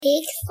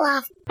Big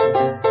fluff.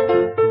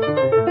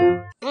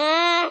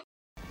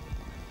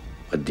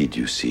 What did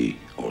you see,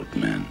 old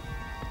man?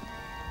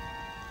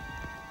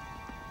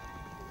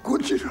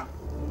 Godzilla.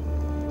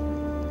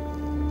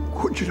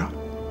 Godzilla.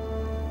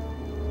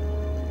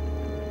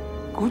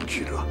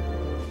 Godzilla.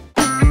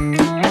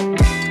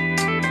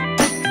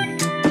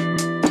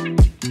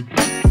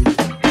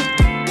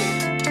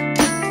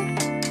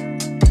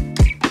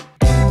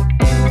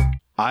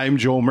 I'm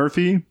Joel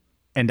Murphy.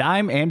 And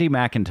I'm Andy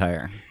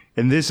McIntyre.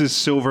 And this is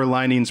Silver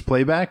Linings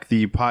Playback,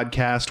 the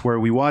podcast where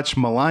we watch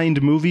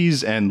maligned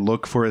movies and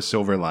look for a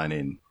silver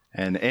lining.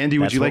 And Andy,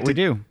 would That's you like what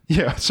to we do?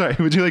 Yeah, sorry.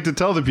 Would you like to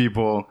tell the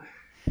people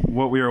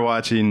what we were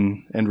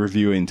watching and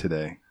reviewing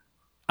today?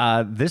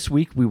 This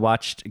week we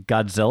watched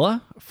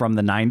Godzilla from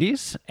the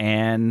 90s,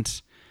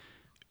 and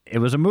it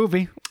was a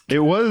movie. It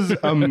was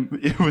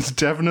it was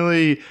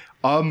definitely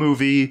a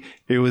movie.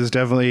 It was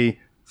definitely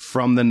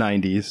from the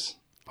 90s.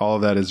 All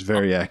of that is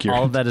very accurate.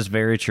 All of that is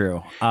very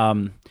true.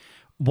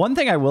 One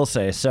thing I will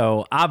say,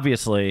 so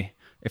obviously,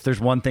 if there's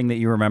one thing that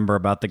you remember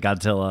about the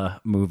Godzilla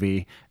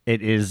movie,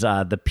 it is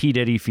the P.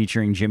 Diddy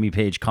featuring Jimmy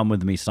Page Come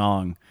With Me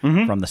song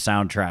from the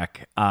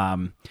soundtrack.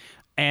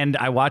 And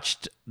I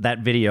watched that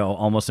video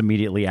almost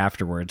immediately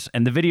afterwards,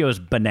 and the video is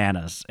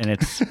bananas, and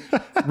it's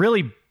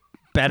really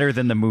better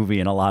than the movie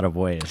in a lot of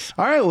ways.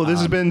 All right, well, this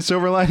has been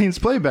Silver Linings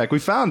Playback. We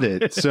found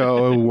it.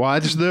 So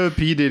watch the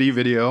P. Diddy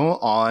video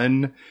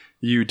on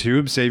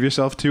YouTube. Save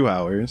yourself 2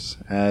 hours.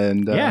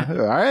 And Yeah.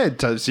 All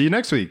right, see you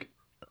next week.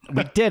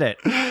 We did it.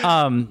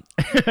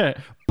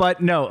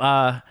 But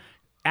no,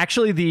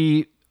 actually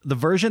the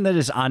version that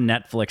is on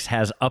Netflix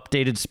has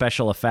updated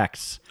special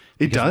effects.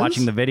 It does?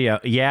 Watching the video.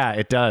 Yeah,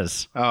 it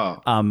does.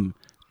 Oh.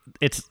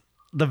 It's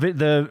the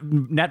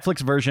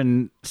Netflix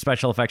version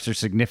special effects are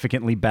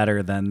significantly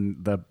better than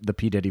the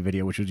P. Diddy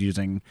video, which was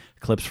using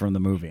clips from the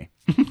movie.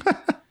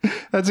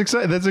 That's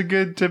exciting. That's a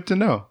good tip to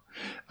know.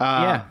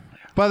 Yeah.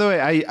 By the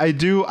way,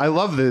 I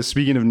love this.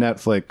 Speaking of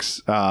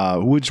Netflix,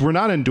 which we're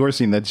not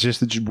endorsing, that's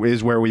just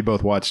is where we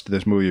both watched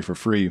this movie for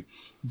free.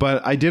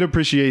 But I did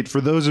appreciate, for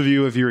those of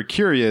you, if you're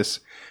curious,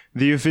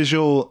 the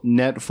official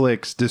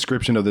Netflix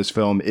description of this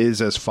film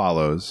is as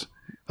follows.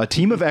 A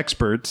team of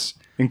experts,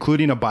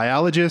 including a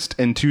biologist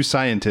and 2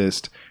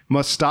 scientists,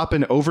 must stop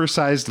an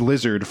oversized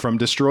lizard from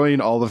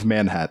destroying all of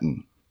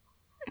Manhattan.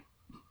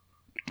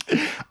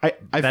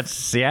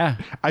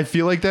 I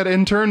feel like that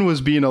intern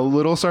was being a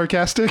little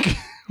sarcastic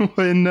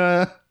when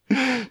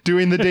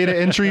doing the data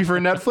entry for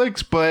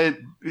Netflix, but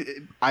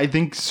I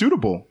think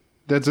suitable.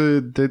 That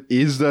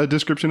is the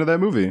description of that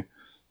movie.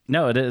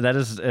 No, that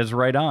is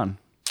right on.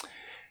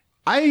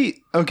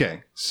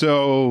 Okay,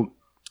 so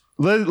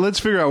let's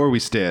figure out where we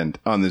stand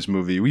on this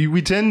movie.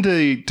 We tend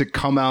to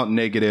come out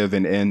negative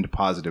and end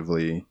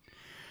positively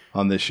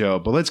on this show,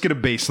 but let's get a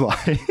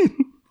baseline.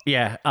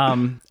 Yeah.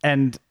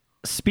 And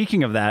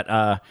speaking of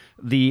that,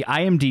 the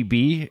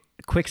IMDb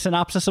quick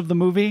synopsis of the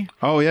movie.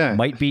 Oh yeah,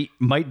 might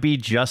be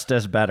just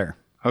as better.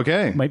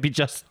 Okay, might be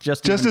just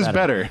as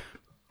better.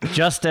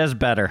 Just as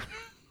better.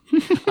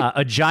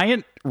 A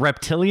giant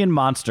reptilian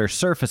monster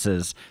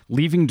surfaces,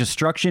 leaving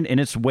destruction in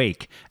its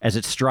wake as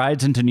it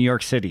strides into New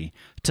York City.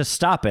 To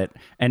stop it,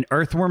 an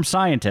earthworm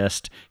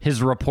scientist,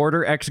 his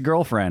reporter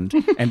ex-girlfriend,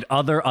 and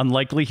other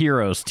unlikely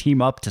heroes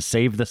team up to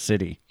save the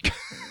city.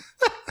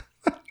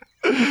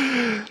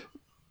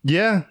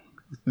 Yeah,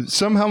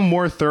 somehow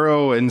more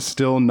thorough and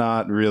still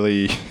not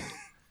really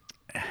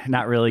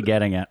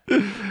getting it.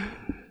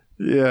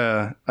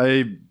 Yeah,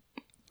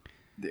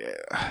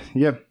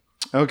 yeah.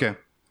 Okay.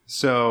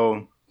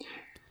 So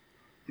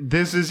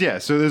this is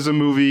a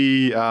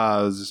movie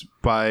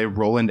by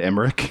Roland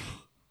Emmerich.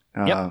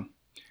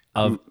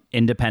 Of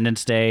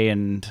Independence Day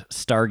and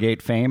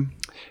Stargate fame.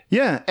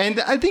 Yeah, and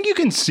I think you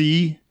can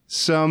see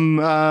some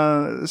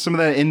of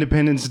that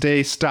Independence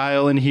Day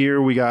style in here.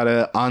 We got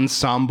an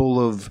ensemble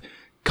of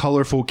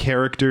colorful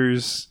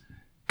characters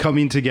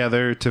coming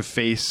together to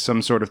face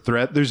some sort of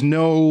threat. There's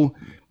no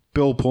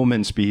Bill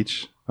Pullman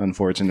speech,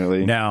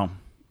 unfortunately. No.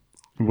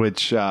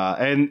 Which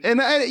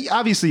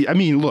obviously, I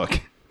mean,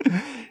 look,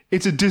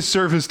 it's a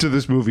disservice to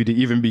this movie to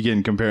even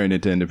begin comparing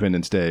it to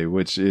Independence Day,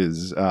 which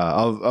is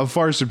a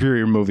far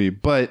superior movie.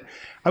 But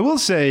I will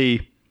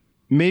say,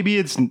 maybe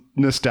it's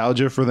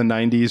nostalgia for the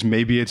 90s.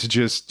 Maybe it's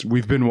just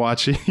we've been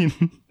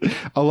watching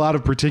a lot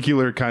of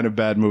particular kind of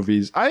bad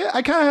movies.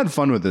 I kind of had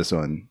fun with this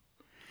one.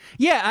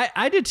 Yeah,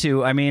 I did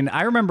too. I mean,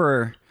 I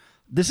remember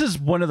this is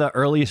one of the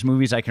earliest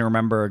movies I can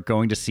remember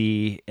going to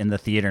see in the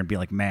theater and be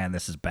like, man,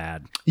 this is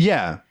bad.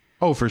 Yeah.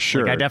 Oh, for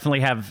sure. Like, I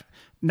definitely have,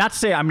 not to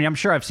say, I mean, I'm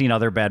sure I've seen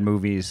other bad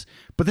movies,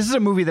 but this is a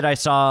movie that I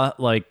saw,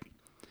 like,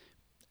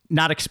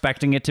 not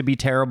expecting it to be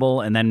terrible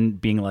and then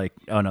being like,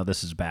 oh no,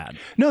 this is bad.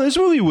 No, this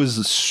movie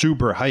was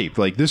super hyped.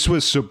 Like, this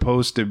was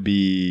supposed to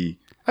be,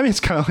 I mean, it's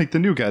kind of like the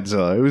new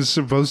Godzilla. It was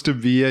supposed to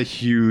be a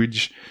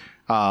huge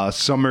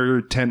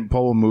summer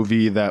tentpole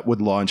movie that would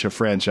launch a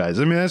franchise.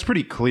 I mean, that's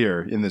pretty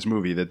clear in this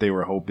movie that they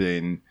were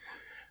hoping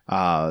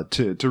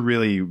to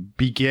really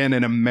begin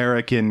an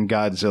American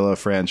Godzilla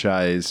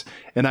franchise.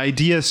 An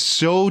idea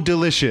so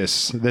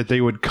delicious that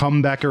they would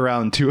come back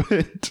around to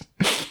it.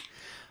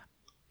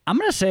 I'm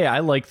going to say I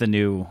like the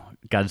new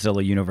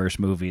Godzilla universe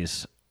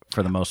movies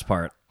for the most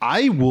part.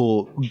 I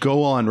will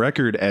go on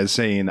record as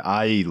saying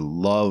I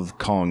love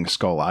Kong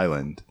Skull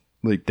Island.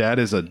 Like, that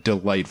is a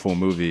delightful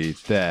movie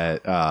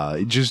that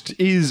just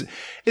is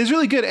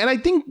really good. And I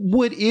think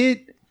what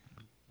it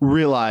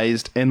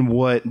realized and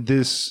what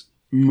this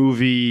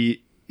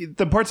movie,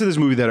 the parts of this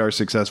movie that are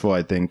successful,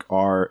 I think,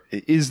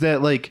 is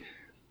that, like,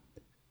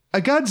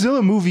 a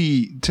Godzilla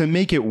movie, to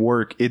make it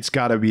work, it's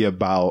got to be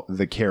about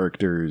the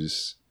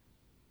characters.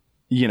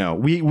 You know,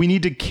 we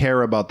need to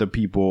care about the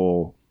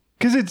people,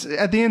 because it's,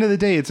 at the end of the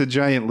day, it's a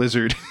giant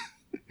lizard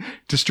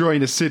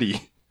destroying a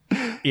city.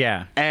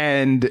 Yeah.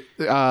 And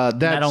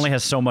that only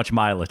has so much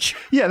mileage.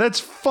 Yeah, that's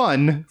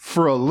fun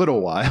for a little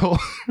while.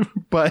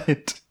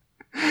 But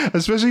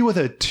especially with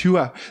a 2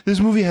 hour, this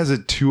movie has a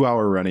 2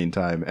 hour running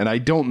time, and I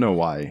don't know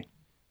why.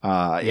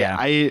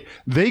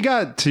 They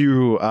got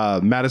to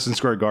Madison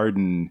Square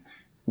Garden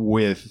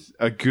with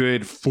a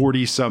good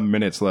 40 some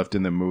minutes left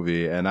in the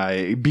movie. And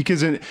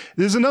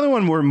there's another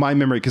one where my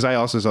memory, because I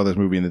also saw this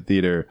movie in the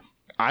theater,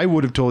 I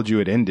would have told you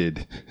it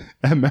ended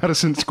at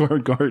Madison Square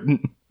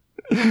Garden.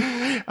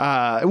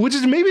 Which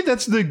is, maybe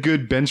that's the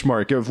good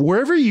benchmark of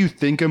wherever you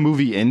think a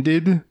movie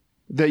ended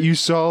that you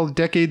saw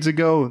decades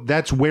ago,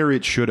 that's where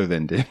it should have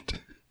ended.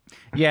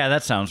 Yeah,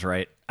 that sounds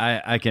right.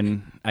 I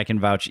can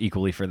vouch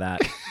equally for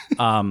that.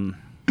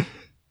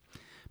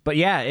 But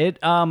yeah,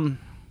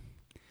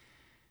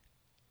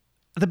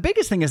 the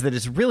biggest thing is that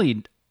it's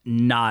really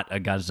not a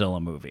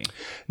Godzilla movie.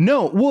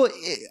 No, well,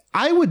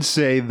 I would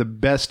say the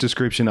best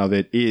description of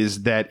it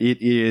is that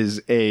it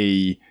is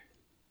a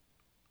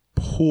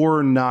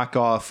poor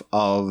knockoff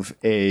of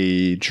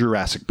a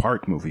Jurassic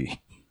Park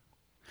movie.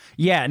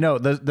 Yeah, no,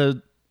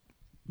 the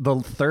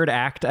third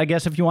act, I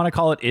guess if you want to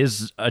call it,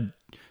 is a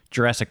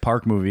Jurassic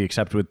Park movie,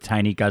 except with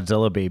tiny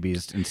Godzilla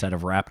babies instead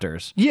of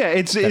raptors. Yeah,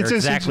 it's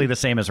exactly the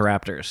same as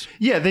raptors.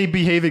 Yeah, they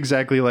behave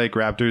exactly like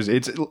raptors.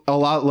 It's a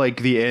lot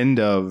like the end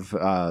of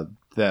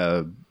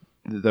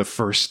the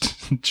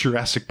first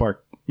Jurassic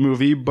Park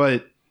movie,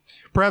 but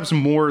perhaps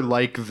more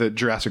like the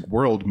Jurassic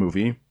World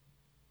movie.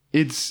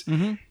 It's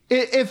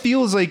it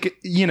feels like,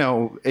 you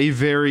know, a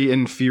very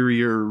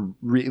inferior,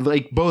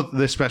 like both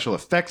the special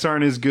effects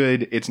aren't as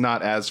good. It's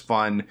not as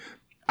fun.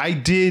 I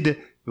did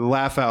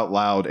laugh out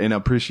loud and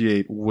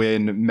appreciate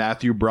when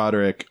Matthew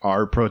Broderick,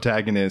 our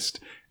protagonist,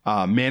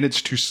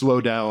 managed to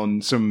slow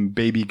down some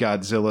baby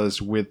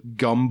Godzillas with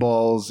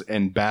gumballs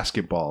and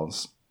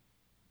basketballs.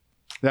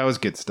 That was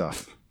good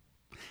stuff.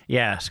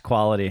 Yes,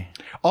 quality.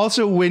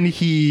 Also, when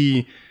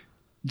he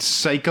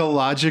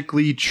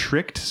psychologically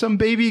tricked some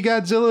baby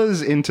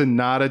Godzillas into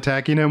not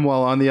attacking him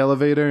while on the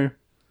elevator.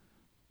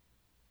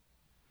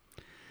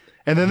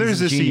 And then there's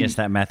this genius,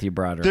 scene that Matthew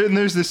Broderick. Then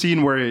there's the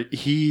scene where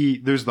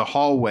there's the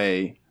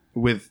hallway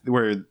where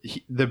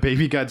the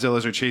baby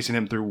Godzillas are chasing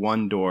him through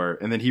one door,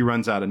 and then he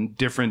runs out a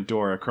different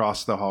door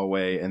across the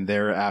hallway, and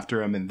they're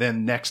after him. And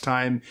then next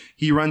time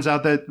he runs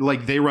out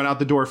they run out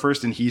the door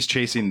first, and he's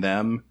chasing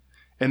them,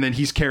 and then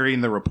he's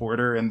carrying the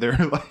reporter, and they're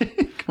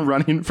like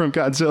running from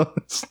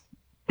Godzillas.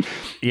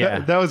 Yeah,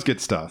 that was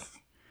good stuff.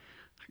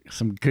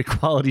 Some good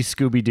quality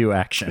Scooby-Doo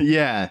action.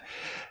 Yeah,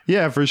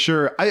 for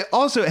sure. I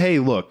also, hey,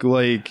 look,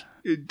 like,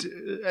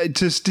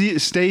 to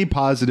stay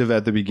positive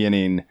at the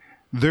beginning,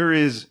 there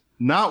is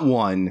not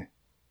one,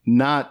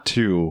 not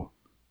two,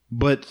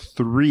 but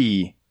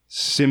 3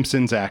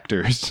 Simpsons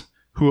actors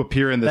who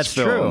appear in this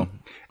film. True.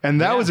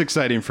 And that was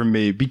exciting for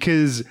me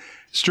because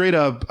straight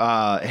up,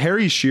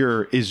 Harry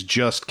Shearer is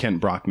just Kent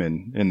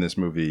Brockman in this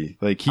movie.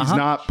 Like, he's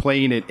not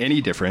playing it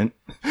any different.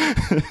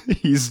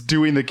 He's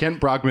doing the Kent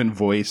Brockman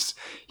voice.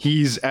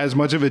 He's as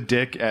much of a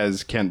dick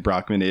as Kent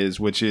Brockman is,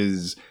 which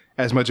is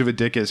as much of a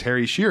dick as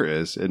Harry Shearer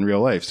is in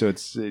real life. So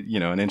it's, you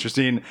know, an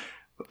interesting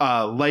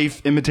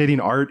life imitating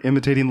art,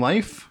 imitating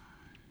life.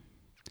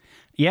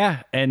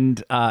 Yeah,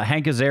 and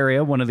Hank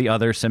Azaria, one of the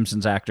other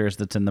Simpsons actors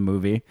that's in the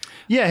movie.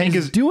 Yeah, Hank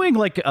is doing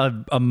like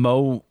a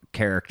Mo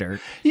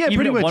character. Yeah, even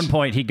pretty much. At one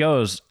point he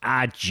goes,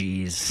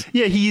 geez.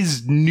 Yeah,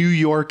 he's New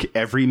York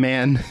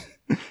everyman.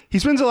 He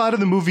spends a lot of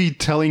the movie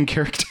telling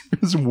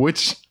characters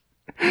which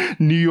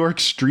New York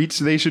streets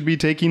they should be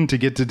taking to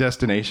get to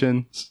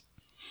destinations.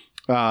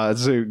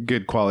 It's a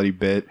good quality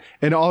bit.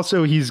 And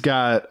also he's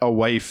got a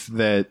wife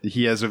that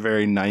he has a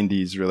very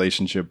 90s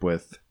relationship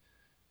with.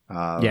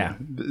 Yeah.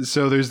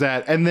 So there's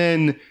that. And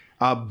then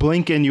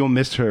blink and you'll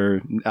miss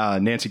her,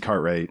 Nancy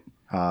Cartwright.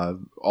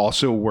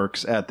 Also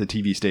works at the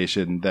TV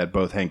station that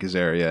both Hank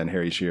Azaria and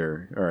Harry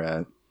Shearer are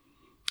at.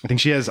 I think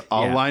she has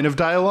a line of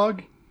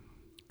dialogue.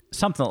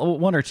 Something,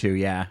 1 or 2,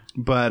 yeah.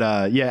 But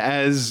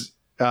as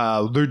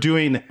they're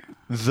doing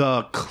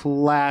the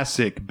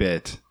classic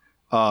bit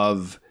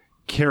of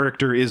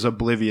character is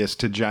oblivious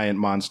to giant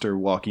monster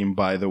walking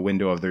by the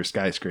window of their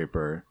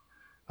skyscraper,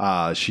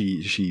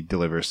 she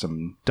delivers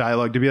some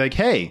dialogue to be like,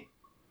 hey,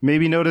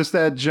 maybe notice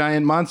that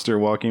giant monster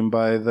walking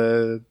by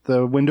the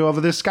window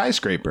of this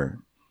skyscraper.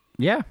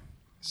 Yeah.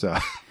 So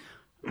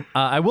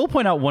I will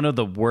point out one of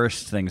the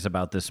worst things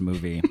about this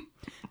movie.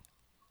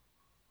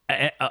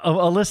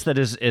 A list that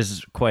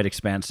is quite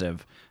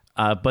expansive,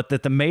 but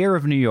that the mayor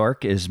of New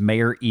York is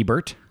Mayor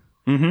Ebert,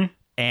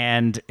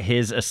 and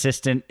his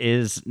assistant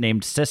is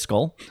named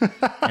Siskel,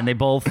 and they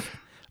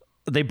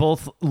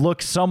both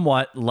look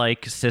somewhat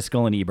like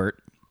Siskel and Ebert,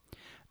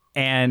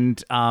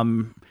 and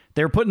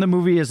they're put in the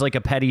movie as like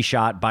a petty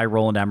shot by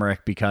Roland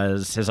Emmerich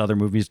because his other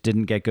movies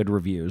didn't get good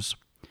reviews.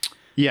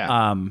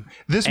 yeah,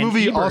 this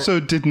movie Ebert also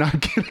did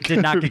not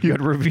get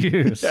good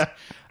reviews. Yeah.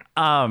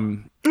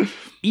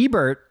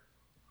 Ebert,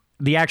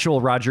 the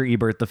actual Roger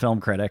Ebert, the film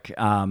critic,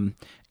 in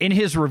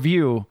his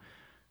review,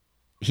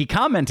 he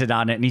commented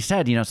on it and he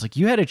said, it's like,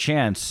 you had a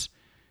chance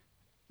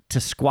to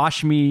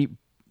squash me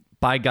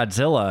by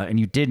Godzilla and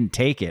you didn't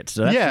take it.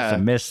 So that's just a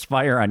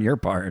misfire on your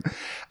part.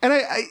 And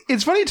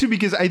it's funny too,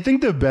 because I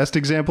think the best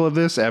example of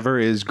this ever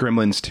is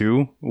Gremlins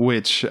 2,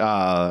 which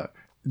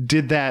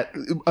did that,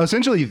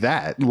 essentially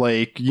that,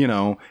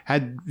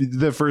 had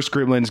the first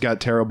Gremlins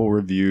got terrible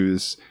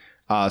reviews.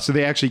 So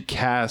they actually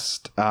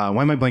cast, why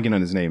am I blanking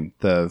on his name?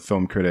 The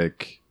film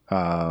critic.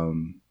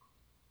 Gene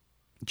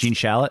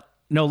Shalit?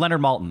 No,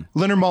 Leonard Maltin.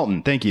 Leonard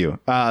Maltin, thank you.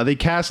 They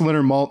cast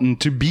Leonard Maltin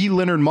to be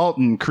Leonard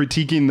Maltin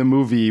critiquing the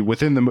movie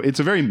within the it's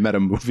a very meta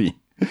movie.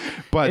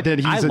 But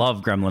then I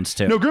love Gremlins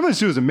 2. No, Gremlins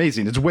 2 is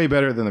amazing. It's way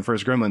better than the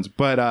first Gremlins.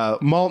 But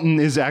Maltin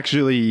is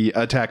actually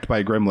attacked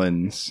by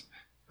gremlins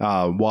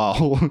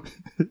while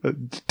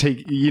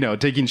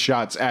taking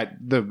shots at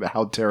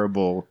how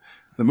terrible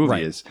the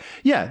movie is.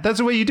 Yeah, that's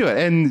the way you do it.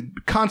 And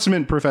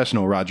consummate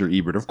professional Roger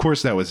Ebert, of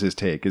course that was his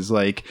take, is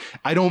like,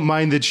 I don't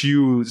mind that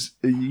you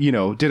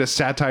did a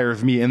satire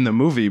of me in the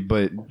movie,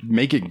 but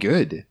make it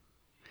good.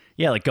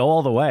 Yeah, like go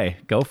all the way.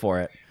 Go for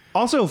it.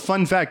 Also,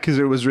 fun fact, because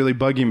it was really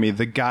bugging me,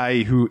 the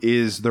guy who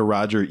is the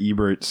Roger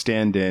Ebert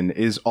stand-in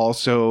is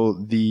also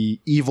the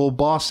evil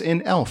boss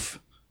in Elf.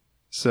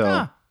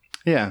 So,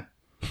 yeah.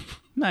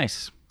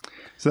 Nice.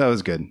 So that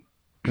was good.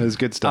 That was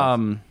good stuff.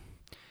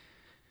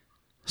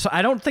 So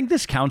I don't think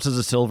this counts as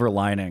a silver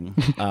lining.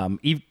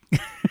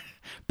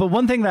 But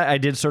one thing that I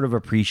did sort of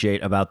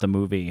appreciate about the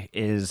movie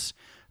is,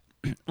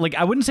 like,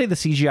 I wouldn't say the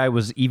CGI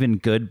was even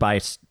good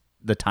by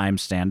the time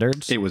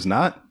standards. It was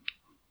not.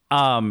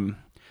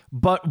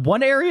 But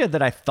one area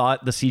that I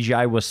thought the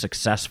CGI was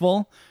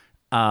successful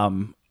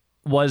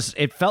was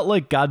it felt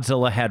like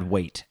Godzilla had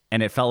weight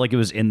and it felt like it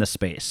was in the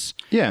space.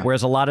 Yeah.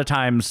 Whereas a lot of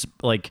times,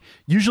 like,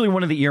 usually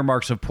one of the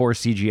earmarks of poor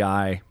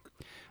CGI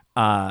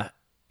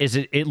is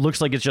it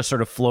looks like it's just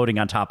sort of floating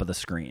on top of the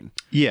screen.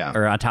 Yeah.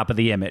 Or on top of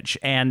the image.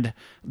 And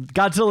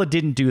Godzilla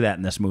didn't do that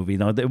in this movie,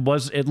 though.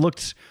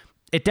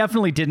 It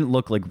definitely didn't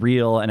look like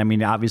real. And I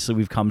mean, obviously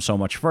we've come so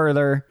much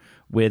further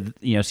with,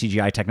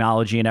 CGI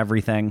technology and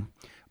everything.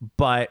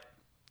 But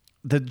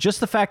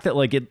just the fact that,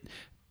 like,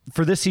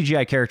 for this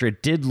CGI character,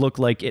 it did look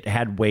like it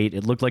had weight.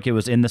 It looked like it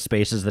was in the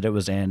spaces that it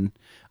was in.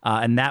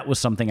 And that was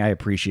something I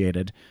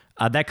appreciated.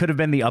 That could have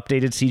been the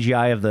updated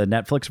CGI of the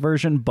Netflix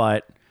version,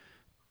 but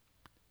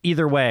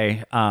either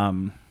way,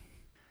 that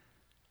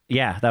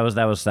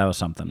was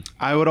something.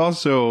 I would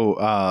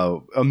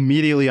also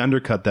immediately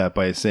undercut that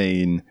by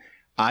saying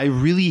I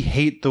really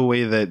hate the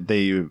way that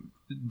they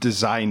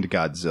designed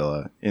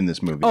Godzilla in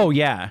this movie. Oh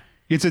yeah,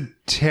 it's a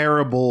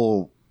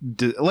terrible.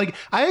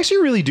 I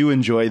actually really do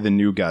enjoy the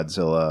new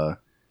Godzilla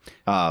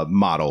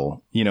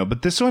model,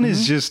 but this one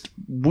is just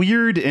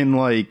weird and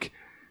like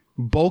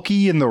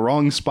bulky in the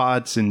wrong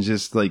spots and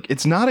just like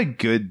it's not a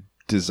good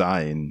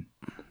design.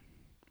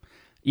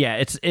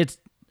 Yeah,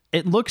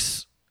 it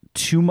looks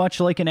too much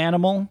like an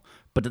animal,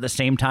 but at the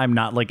same time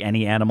not like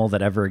any animal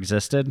that ever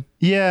existed.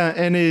 Yeah,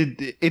 and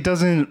it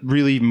doesn't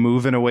really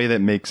move in a way that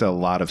makes a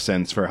lot of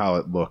sense for how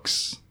it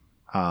looks.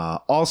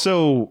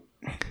 Also,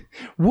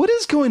 what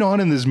is going on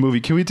in this movie?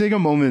 Can we take a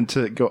moment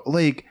to go,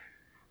 like,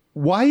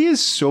 why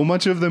is so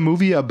much of the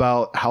movie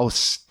about how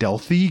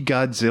stealthy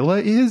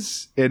Godzilla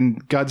is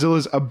and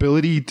Godzilla's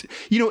ability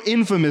to,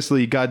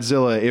 infamously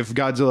Godzilla, if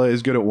Godzilla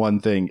is good at one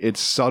thing,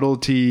 it's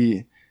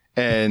subtlety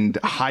and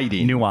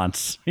hiding.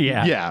 Nuance.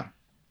 Yeah. Yeah.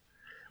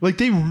 Like,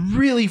 they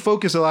really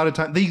focus a lot of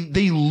time.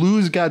 They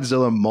lose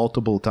Godzilla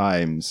multiple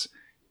times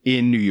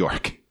in New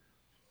York.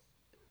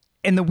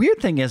 And the weird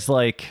thing is,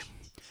 like,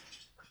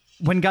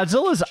 when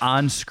Godzilla's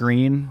on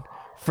screen,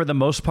 for the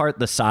most part,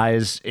 the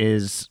size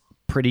is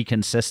pretty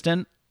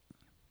consistent.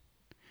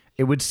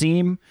 It would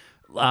seem.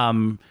 A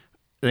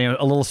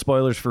little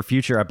spoilers for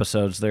future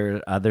episodes.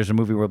 There's a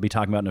movie we'll be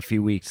talking about in a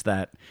few weeks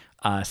that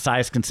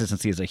size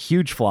consistency is a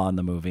huge flaw in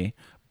the movie.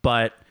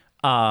 But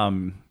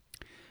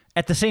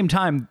at the same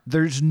time,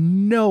 there's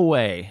no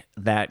way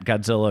that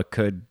Godzilla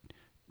could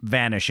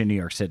vanish in New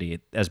York City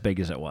as big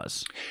as it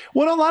was.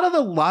 Well, a lot of the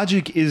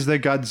logic is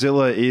that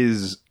Godzilla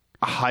is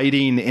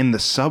hiding in the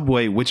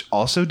subway, which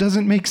also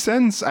doesn't make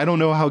sense. I don't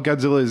know how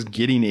Godzilla is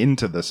getting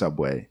into the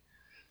subway.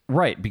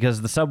 Right,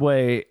 because the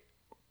subway,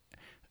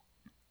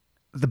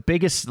 the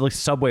biggest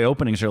subway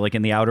openings are like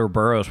in the outer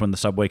boroughs when the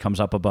subway comes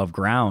up above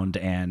ground,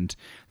 and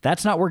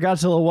that's not where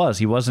Godzilla was.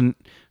 He wasn't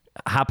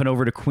hopping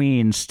over to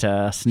Queens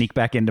to sneak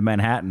back into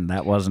Manhattan.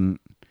 That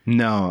wasn't.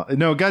 No,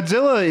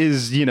 Godzilla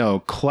is,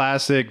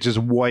 classic, just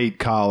white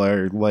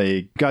collar.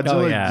 Like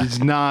Godzilla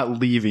is not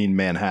leaving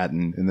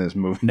Manhattan in this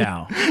movie.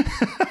 No,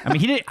 I mean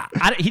he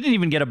didn't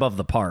even get above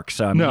the park.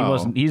 So I mean, he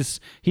wasn't. He's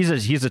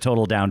a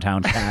total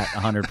downtown cat,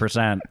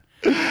 100%.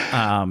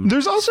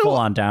 There's also full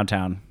on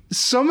downtown.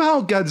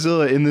 Somehow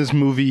Godzilla in this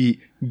movie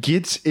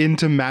gets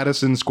into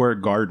Madison Square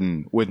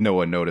Garden with no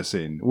one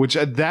noticing, which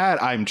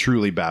that I'm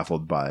truly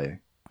baffled by.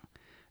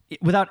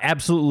 Without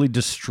absolutely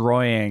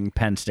destroying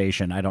Penn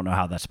Station, I don't know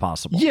how that's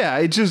possible. Yeah,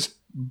 it just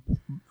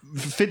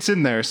fits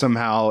in there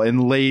somehow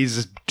and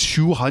lays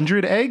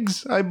 200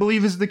 eggs, I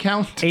believe is the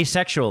count.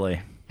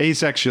 Asexually,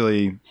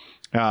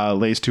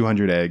 lays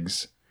 200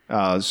 eggs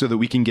so that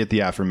we can get the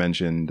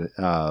aforementioned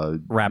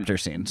raptor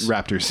scenes.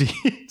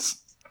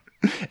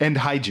 And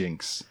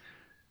hijinks.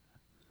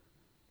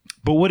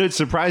 But would it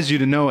surprise you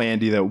to know,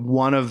 Andy, that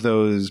one of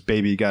those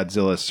baby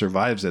Godzillas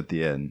survives at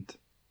the end?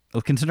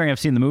 Well, considering I've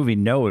seen the movie,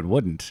 no, it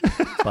wouldn't.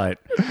 But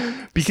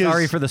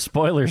sorry for the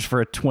spoilers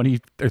for a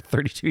 20 or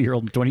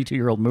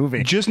 22-year-old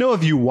movie. Just know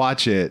if you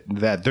watch it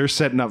that they're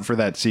setting up for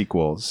that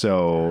sequel.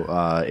 So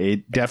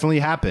it definitely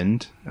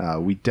happened.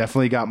 We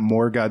definitely got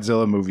more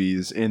Godzilla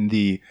movies in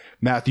the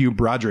Matthew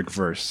Broderick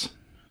verse.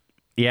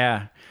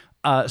 Yeah.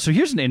 So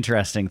here's an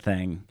interesting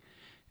thing.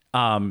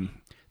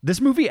 This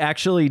movie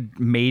actually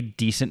made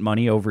decent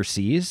money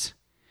overseas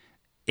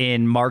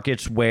in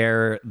markets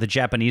where the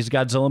Japanese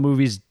Godzilla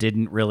movies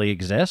didn't really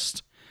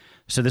exist.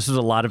 So this was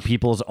a lot of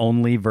people's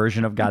only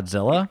version of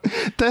Godzilla.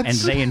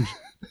 That's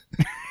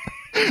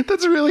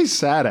really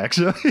sad,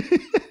 actually.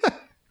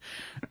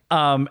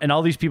 And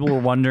all these people were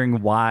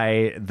wondering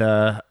why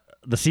the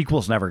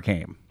sequels never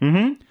came.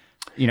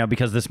 Mm-hmm.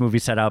 Because this movie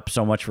set up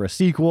so much for a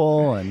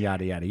sequel and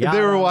yada, yada, yada.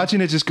 They were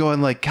watching it just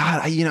going like,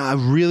 God, I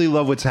really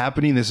love what's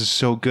happening. This is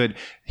so good.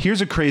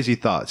 Here's a crazy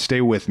thought.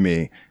 Stay with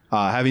me.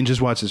 Having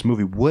just watched this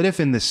movie, what if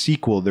in the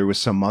sequel there was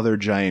some other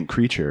giant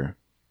creature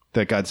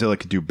that Godzilla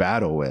could do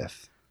battle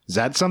with? Is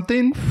that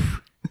something?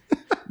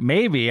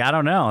 Maybe. I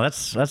don't know.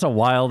 That's a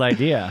wild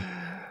idea.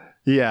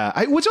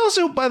 Yeah. Which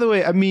also, by the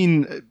way, I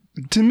mean,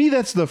 to me,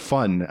 that's the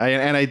fun.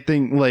 I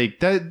think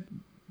like that.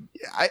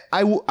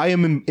 I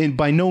am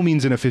by no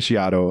means an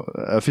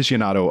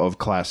aficionado of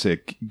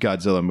classic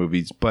Godzilla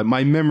movies, but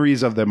my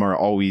memories of them are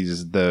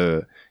always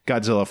the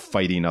Godzilla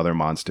fighting other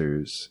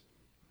monsters.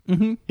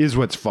 Mm-hmm. Is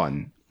what's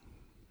fun.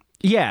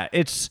 Yeah,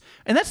 and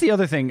that's the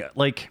other thing,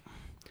 like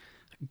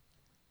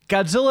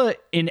Godzilla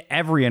in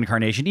every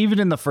incarnation, even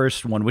in the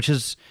first one, which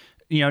is,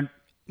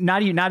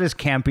 not as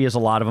campy as a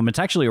lot of them. It's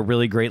actually a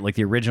really great, like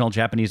the original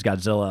Japanese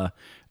Godzilla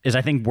is,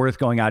 I think, worth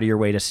going out of your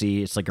way to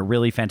see. It's like a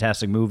really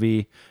fantastic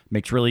movie,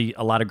 makes really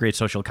a lot of great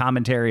social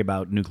commentary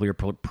about nuclear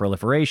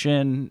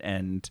proliferation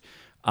and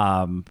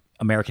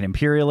American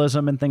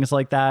imperialism and things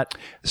like that.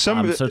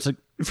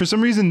 For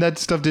some reason, that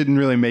stuff didn't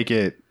really make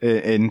it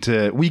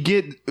into. We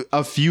get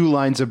a few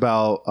lines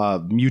about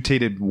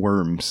mutated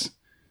worms,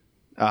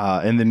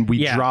 and then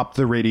we drop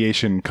the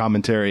radiation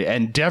commentary.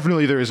 And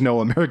definitely, there is no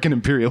American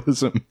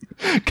imperialism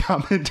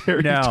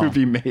commentary to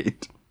be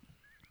made.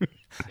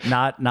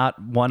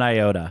 Not one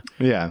iota.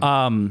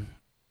 Yeah.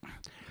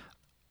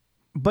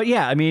 But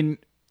yeah, I mean,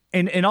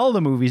 in all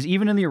the movies,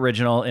 even in the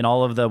original, in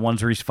all of the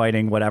ones where he's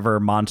fighting whatever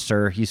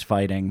monster he's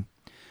fighting,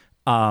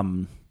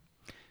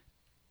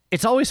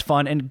 it's always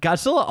fun, and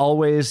Godzilla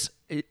always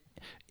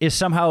is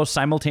somehow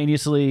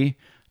simultaneously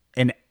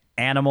an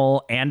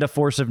animal and a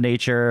force of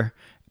nature,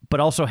 but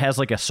also has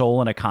like a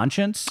soul and a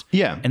conscience.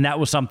 Yeah. And that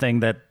was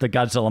something that the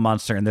Godzilla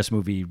monster in this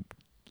movie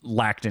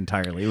lacked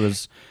entirely. It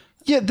was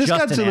this just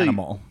Godzilla, an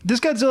animal. This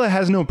Godzilla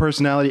has no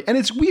personality, and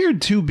it's weird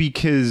too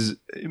because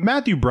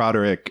Matthew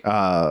Broderick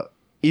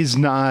is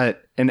not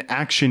an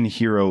action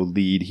hero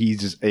lead.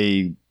 He's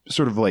a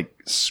sort of like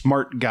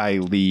smart guy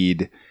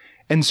lead.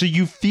 And so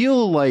you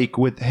feel like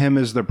with him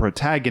as the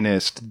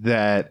protagonist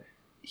that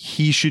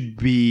he should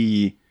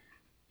be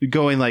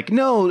going like,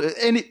 no,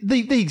 and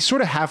they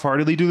sort of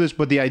half-heartedly do this,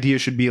 but the idea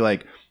should be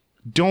like,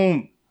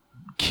 don't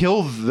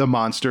kill the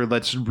monster,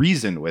 let's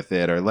reason with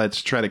it, or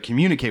let's try to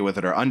communicate with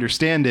it or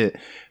understand it.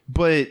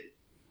 But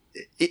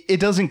it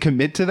doesn't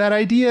commit to that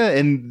idea,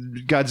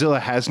 and Godzilla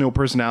has no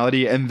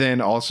personality. And then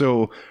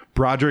also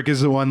Broderick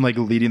is the one like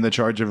leading the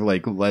charge of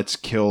like, let's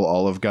kill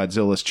all of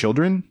Godzilla's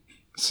children.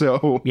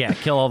 So yeah,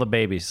 kill all the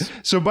babies.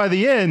 So by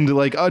the end,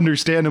 like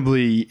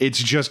understandably, it's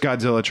just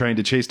Godzilla trying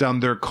to chase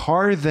down their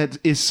car that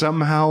is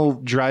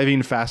somehow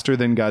driving faster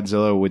than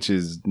Godzilla, which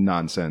is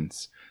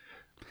nonsense.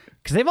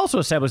 Because they've also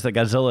established that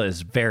Godzilla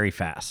is very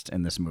fast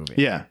in this movie.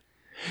 Yeah.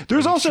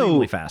 There's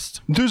also fast.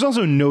 There's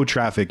also no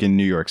traffic in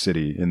New York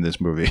City in this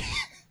movie.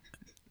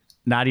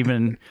 Not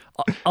even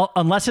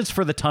unless it's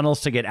for the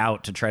tunnels to get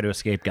out to try to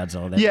escape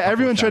Godzilla. Yeah,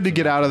 everyone tried to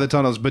get out of the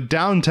tunnels, but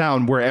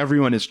downtown where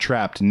everyone is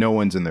trapped, no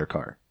one's in their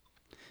car.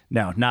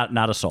 No,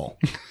 not a soul.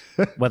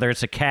 Whether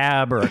it's a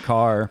cab or a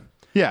car.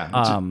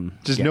 Yeah.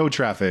 Just no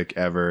traffic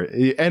ever.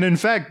 And in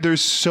fact,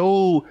 there's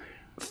so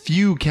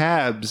few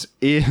cabs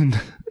in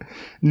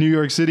New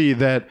York City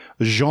that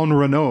Jean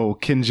Reno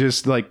can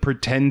just like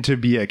pretend to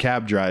be a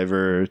cab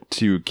driver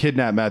to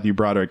kidnap Matthew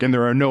Broderick, and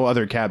there are no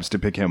other cabs to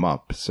pick him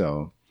up.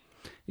 So,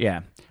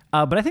 yeah.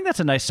 But I think that's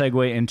a nice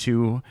segue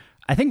into,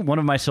 I think one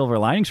of my silver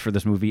linings for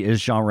this movie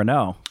is Jean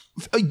Reno.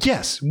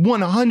 Yes,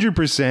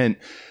 100%.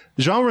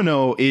 Jean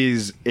Reno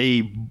is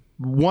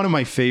one of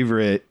my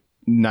favorite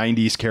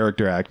 90s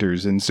character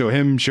actors, and so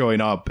him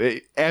showing up,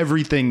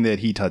 everything that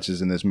he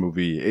touches in this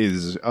movie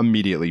is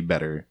immediately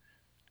better.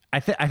 I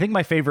think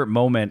my favorite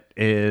moment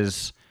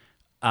is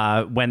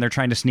when they're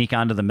trying to sneak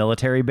onto the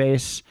military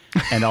base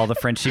and all the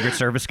French Secret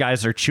Service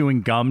guys are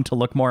chewing gum to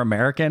look more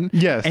American.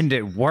 Yes. And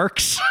it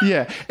works.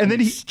 Yeah. And then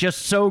he's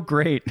just so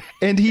great.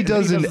 And he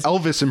does an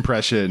Elvis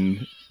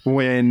impression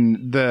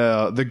when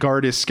the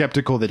guard is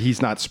skeptical that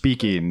he's not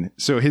speaking.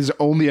 So his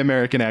only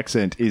American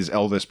accent is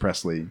Elvis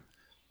Presley.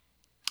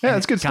 Yeah,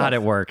 that's good stuff. God,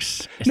 it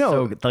works.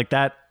 No, so, like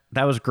that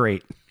was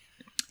great.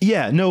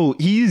 Yeah, no,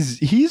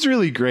 he's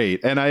really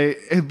great. And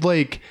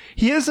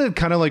he has a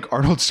kind of like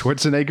Arnold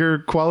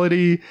Schwarzenegger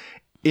quality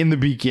in the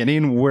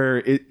beginning where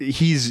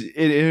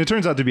it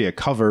turns out to be a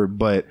cover,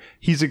 but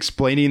he's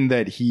explaining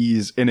that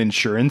he's an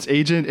insurance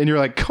agent, and you're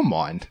like, come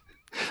on.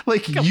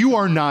 Like, you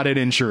are not an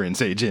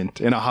insurance agent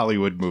in a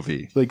Hollywood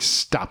movie. Like,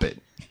 stop it.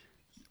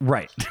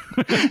 Right.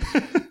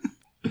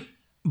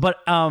 But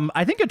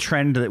I think a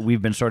trend that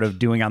we've been sort of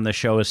doing on the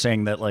show is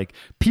saying that like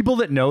people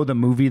that know the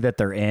movie that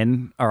they're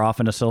in are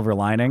often a silver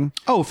lining.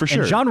 Oh, for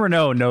sure. And Jean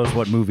Reno knows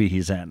what movie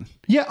he's in.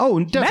 Yeah.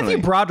 Oh, definitely.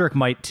 Matthew Broderick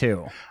might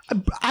too.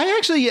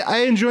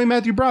 I enjoy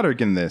Matthew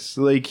Broderick in this.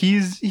 Like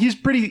he's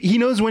pretty. He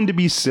knows when to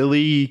be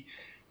silly.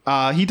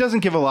 He doesn't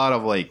give a lot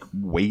of like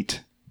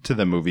weight to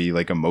the movie,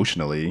 like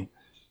emotionally.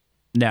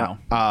 No.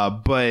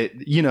 But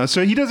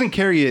so he doesn't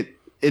carry it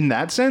in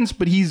that sense.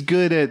 But he's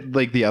good at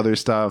like the other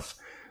stuff.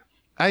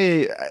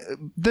 The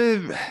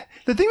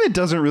thing that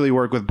doesn't really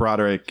work with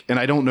Broderick, and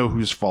I don't know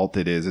whose fault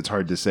it is, it's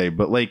hard to say,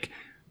 but like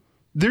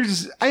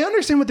I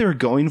understand what they were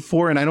going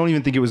for, and I don't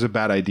even think it was a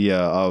bad idea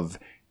of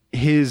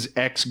his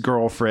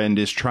ex-girlfriend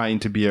is trying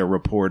to be a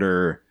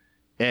reporter,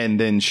 and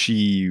then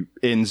she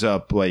ends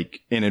up like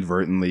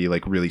inadvertently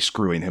like really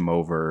screwing him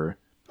over,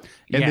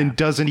 and then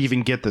doesn't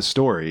even get the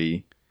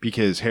story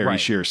because Harry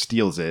Shearer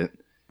steals it.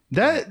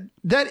 That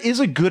is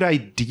a good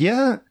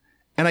idea.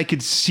 And I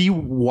could see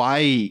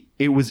why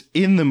it was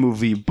in the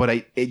movie, but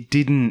it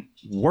didn't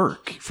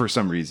work for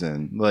some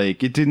reason.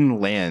 Like it didn't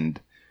land,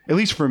 at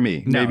least for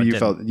me. No, maybe you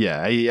felt,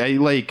 yeah. I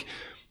like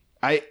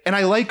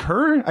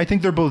her. I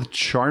think they're both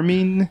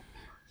charming.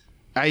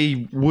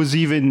 I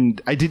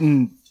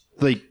didn't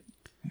like,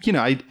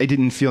 I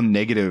didn't feel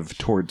negative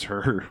towards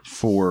her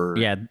for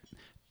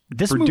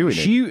this movie, doing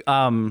she, it.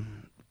 The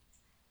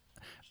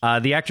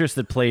actress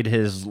that played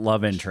his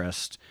love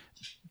interest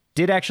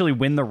did actually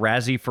win the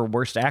Razzie for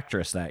Worst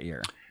Actress that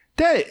year.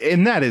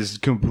 That is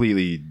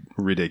completely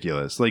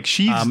ridiculous. Like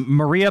she's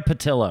Maria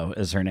Patillo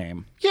is her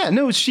name. Yeah,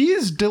 no, she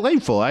is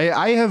delightful.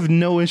 I have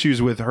no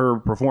issues with her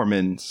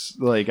performance.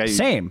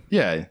 Same.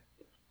 Yeah.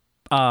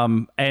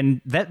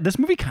 And this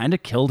movie kind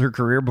of killed her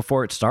career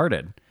before it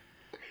started.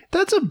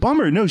 That's a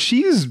bummer. No,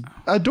 she's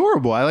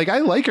adorable. I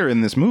like her in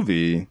this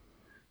movie.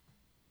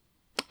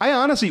 I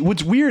honestly,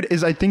 what's weird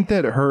is I think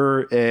that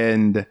her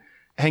and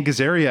Hank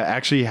Azaria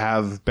actually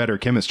have better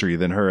chemistry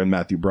than her and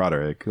Matthew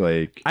Broderick.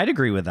 Like, I'd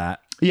agree with that.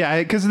 Yeah,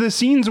 because the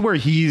scenes where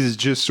he's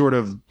just sort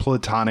of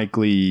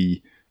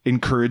platonically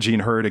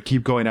encouraging her to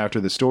keep going after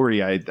the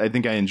story, I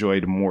think I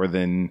enjoyed more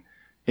than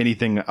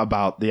anything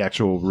about the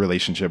actual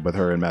relationship with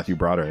her and Matthew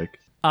Broderick.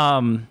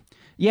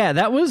 Yeah,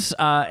 that was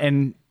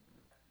and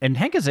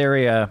Hank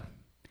Azaria,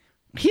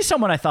 he's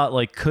someone I thought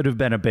like could have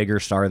been a bigger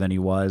star than he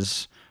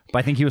was, but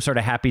I think he was sort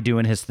of happy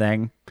doing his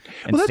thing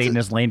and stayed in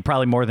his lane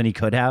probably more than he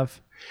could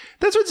have.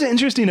 That's what's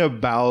interesting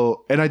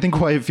about, and I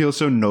think why it feels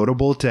so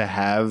notable to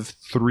have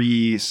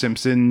 3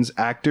 Simpsons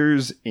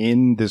actors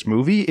in this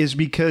movie is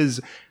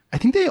because I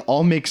think they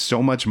all make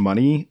so much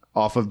money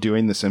off of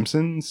doing The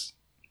Simpsons.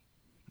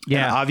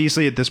 Yeah. And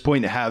obviously at this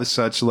point have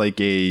such like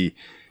a,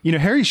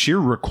 Harry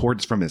Shearer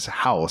records from his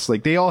house.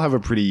 Like they all have a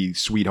pretty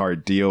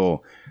sweetheart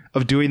deal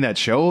of doing that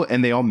show,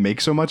 and they all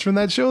make so much from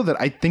that show that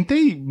I think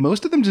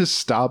most of them just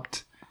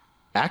stopped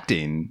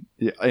acting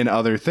in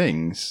other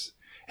things.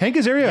 Hank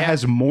Azaria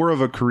has more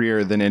of a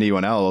career than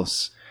anyone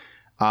else.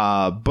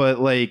 But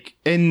like,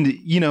 and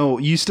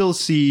you still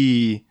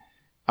see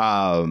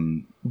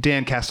Dan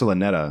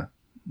Castellaneta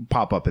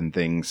pop up in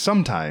things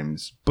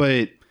sometimes,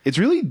 but it's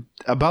really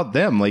about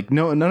them. Like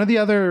none of the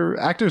other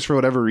actors, for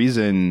whatever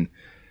reason,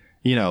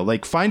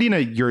 like finding a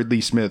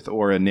Yardley Smith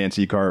or a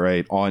Nancy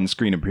Cartwright on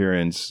screen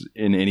appearance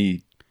in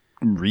any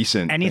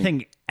recent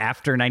anything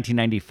after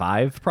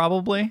 1995,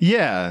 probably.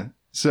 Yeah.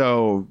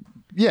 So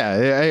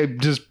yeah, I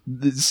just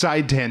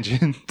side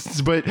tangents,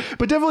 but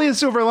definitely a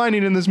silver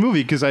lining in this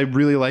movie because I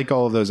really like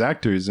all of those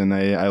actors, and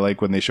I like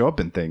when they show up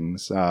in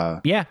things.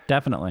 Yeah,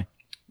 definitely.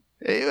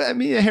 I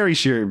mean, Harry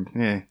Shearer,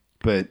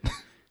 but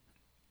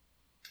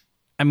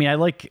I mean, I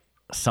like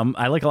a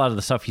lot of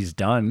the stuff he's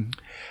done.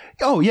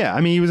 Oh yeah,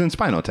 I mean, he was in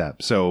Spinal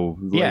Tap, so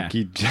yeah.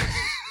 like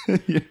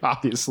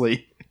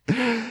Obviously.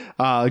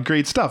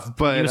 Great stuff.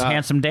 But He was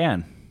Handsome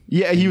Dan.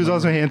 Yeah, he was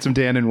also Handsome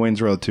Dan in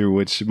Wayne's World 2,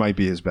 which might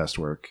be his best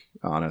work,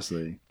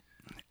 honestly.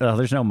 Oh,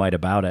 there's no might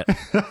about it.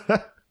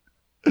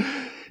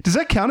 Does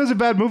that count as a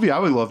bad movie? I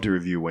would love to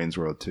review Wayne's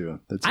World 2.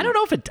 I don't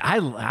know if it...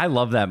 I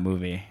love that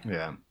movie.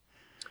 Yeah.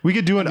 We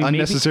could do an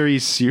unnecessary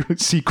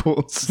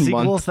sequels.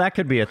 Sequels, that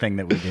could be a thing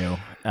that we do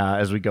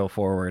as we go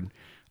forward.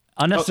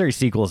 Unnecessary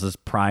sequels is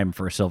prime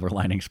for Silver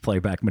Linings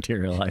Playback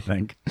material, I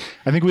think.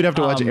 I think we'd have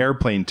to watch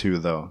Airplane 2,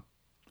 though.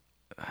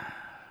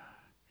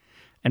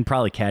 And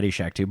probably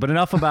Caddyshack too. But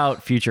enough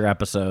about future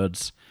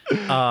episodes.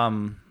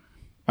 All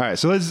right,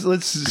 so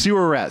let's see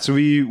where we're at. So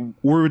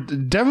we're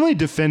definitely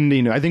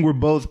defending. I think we're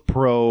both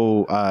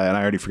pro, and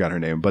I already forgot her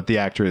name, but the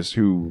actress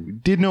who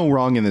did no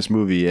wrong in this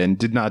movie and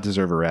did not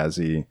deserve a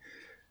Razzie.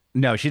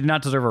 No, she did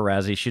not deserve a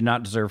Razzie. She did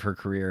not deserve her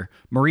career.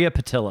 Maria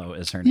Patillo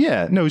is her name.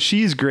 Yeah, no,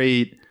 she's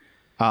great.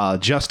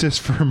 Justice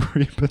for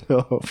Maria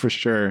Patillo for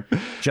sure.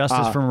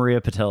 Justice for Maria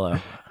Patillo.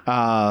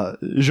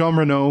 Jean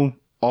Reno,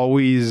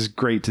 always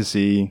great to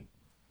see.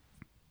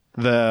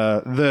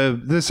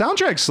 The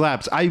soundtrack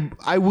slaps.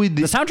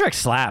 The soundtrack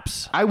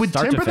slaps. I would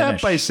temper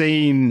that by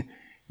saying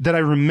that I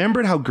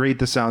remembered how great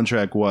the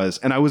soundtrack was,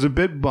 and I was a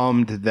bit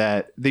bummed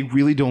that they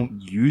really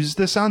don't use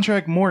the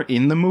soundtrack more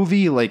in the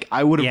movie. Like,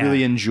 I would have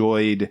really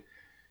enjoyed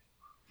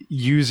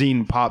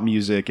using pop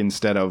music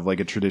instead of like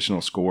a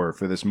traditional score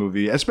for this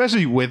movie,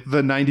 especially with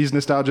the 90s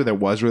nostalgia that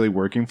was really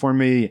working for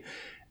me.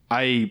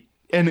 And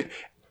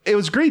it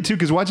was great too,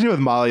 because watching it with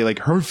Molly, like,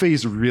 her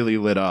face really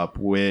lit up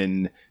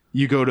when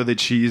you go to the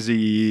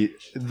cheesy,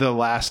 the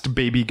last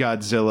baby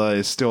Godzilla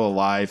is still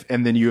alive,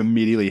 and then you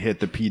immediately hit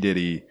the P.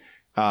 Diddy.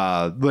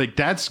 Like,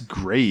 that's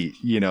great.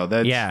 You know,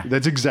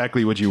 that's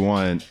exactly what you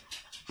want.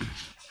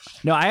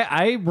 No,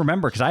 I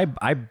remember, because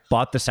I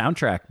bought the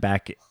soundtrack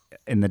back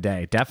in the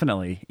day.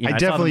 Definitely. I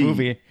saw the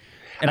movie,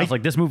 and I was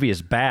like, this movie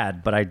is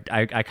bad, but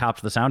I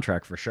copped the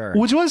soundtrack for sure.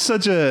 Which was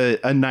such a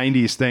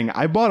 90s thing.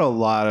 I bought a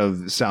lot of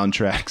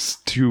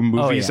soundtracks to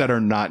movies that are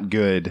not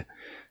good.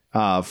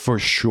 For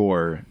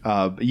sure.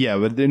 But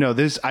you know,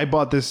 I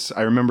bought this.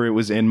 I remember it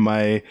was in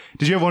my.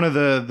 Did you have one of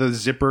the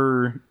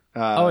zipper?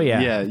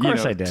 Yeah. Of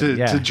course I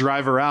did. To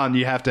drive around,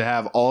 you have to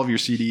have all of your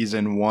CDs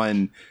in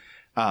one.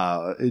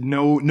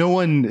 No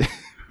one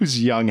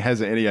who's young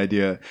has any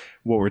idea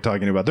what we're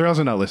talking about. They're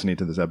also not listening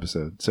to this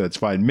episode, so it's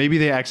fine. Maybe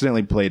they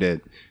accidentally played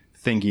it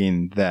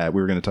thinking that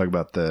we were going to talk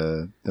about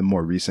the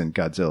more recent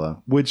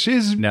Godzilla, which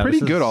is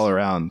pretty good all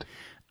around.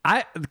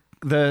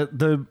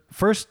 The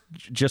first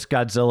just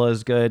Godzilla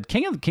is good.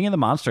 King of the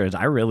Monsters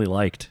I really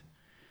liked.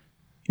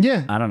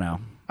 Yeah. I don't know.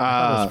 I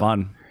thought it was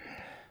fun.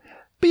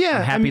 But yeah,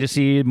 I'm happy to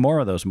see more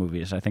of those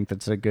movies. I think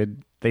that's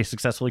they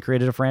successfully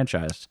created a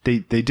franchise. They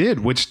did,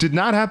 which did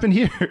not happen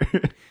here.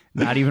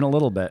 Not even a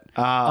little bit.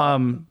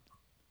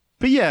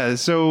 But yeah,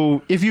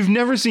 so if you've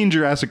never seen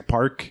Jurassic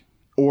Park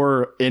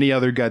or any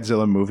other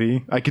Godzilla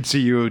movie, I could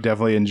see you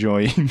definitely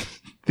enjoying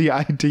the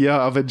idea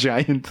of a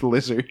giant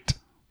lizard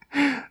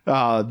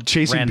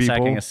chasing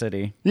ransacking people. A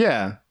city.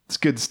 Yeah, it's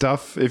good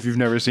stuff. If you've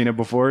never seen it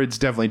before, it's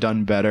definitely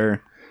done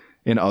better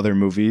in other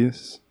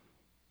movies.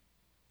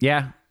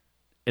 Yeah,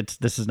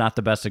 this is not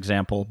the best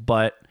example,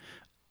 but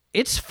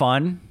it's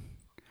fun.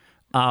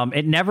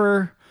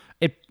 This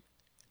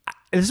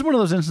is one of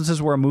those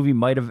instances where a movie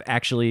might have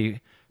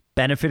actually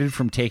benefited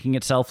from taking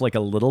itself like a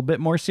little bit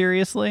more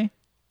seriously.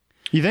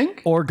 You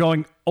think? Or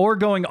going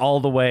all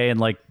the way and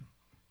like,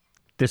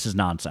 this is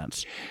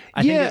nonsense.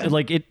 I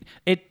think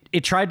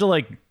it tried to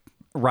like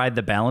ride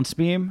the balance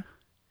beam.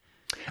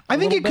 I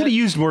think it could have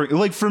used more,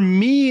 like, for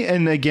me,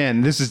 and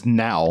again, this is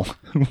now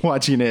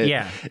watching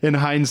it in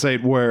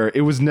hindsight, where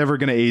it was never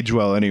going to age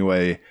well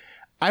anyway.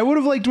 I would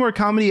have liked more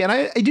comedy, and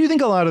I do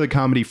think a lot of the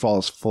comedy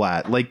falls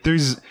flat. Like,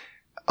 there's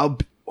a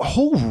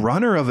whole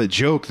runner of a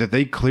joke that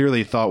they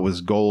clearly thought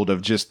was gold,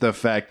 of just the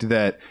fact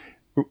that,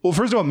 well,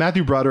 first of all,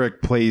 Matthew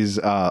Broderick plays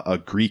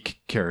a Greek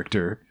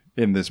character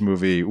in this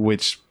movie,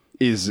 which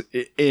is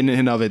in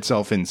and of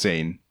itself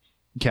insane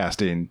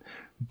casting.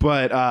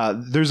 But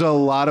there's a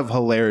lot of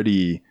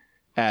hilarity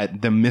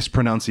at the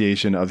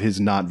mispronunciation of his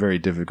not very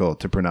difficult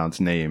to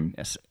pronounce name.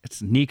 Yes,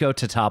 it's Nico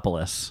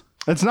Tatopoulos.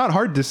 It's not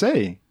hard to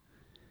say.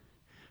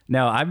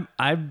 No,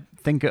 I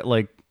think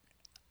like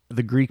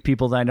the Greek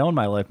people that I know in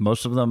my life,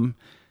 most of them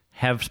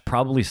have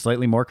probably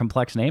slightly more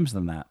complex names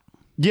than that.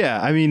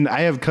 Yeah, I mean,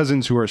 I have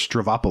cousins who are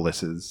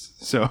Stravopoulises,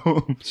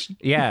 so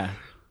yeah,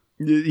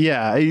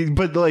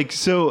 but like,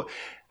 so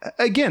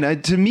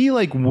again, to me,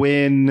 like,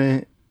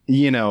 when,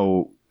 you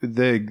know,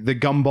 the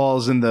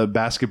gumballs and the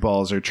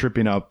basketballs are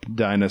tripping up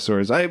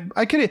dinosaurs, I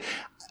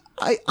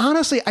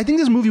honestly think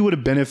this movie would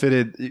have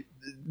benefited.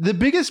 The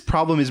biggest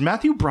problem is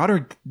Matthew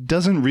Broderick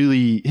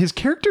his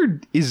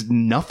character is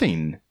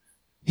nothing.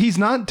 He's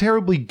not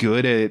terribly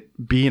good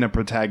at being a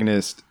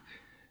protagonist.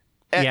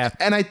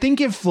 And I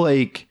think if,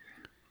 like,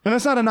 and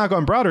that's not a knock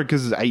on Broderick,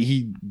 because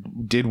he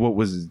did what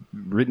was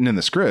written in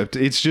the script.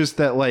 It's just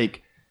that,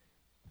 like,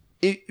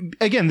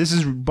 again, this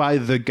is by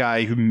the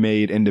guy who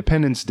made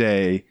Independence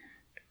Day.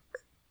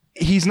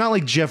 he's not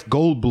like Jeff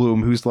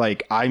Goldblum, who's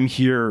like, I'm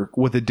here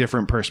with a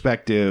different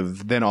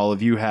perspective than all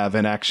of you have,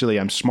 and actually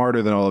I'm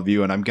smarter than all of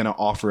you, and I'm going to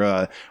offer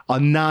a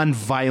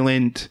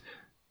non-violent,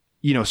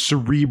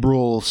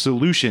 cerebral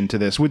solution to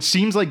this, which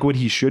seems like what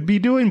he should be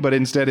doing, but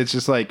instead it's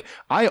just like,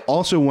 I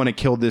also want to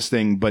kill this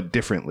thing, but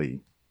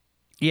differently.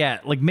 Yeah,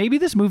 like maybe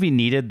this movie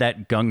needed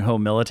that gung-ho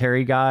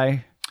military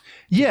guy.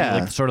 Yeah.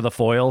 Like sort of the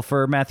foil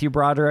for Matthew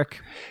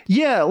Broderick.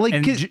 Yeah,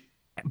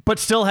 but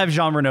still have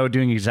Jean Reno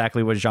doing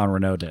exactly what Jean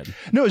Reno did.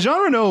 No,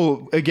 Jean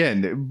Reno,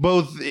 again,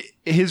 both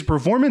his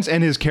performance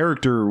and his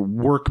character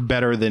work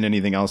better than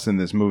anything else in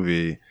this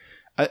movie.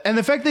 And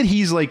the fact that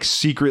he's like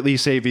secretly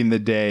saving the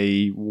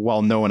day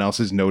while no one else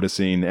is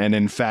noticing, and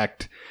in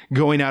fact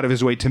going out of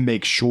his way to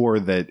make sure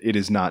that it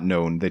is not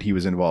known that he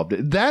was involved,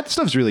 that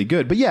stuff's really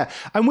good. But yeah,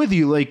 I'm with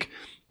you. Like,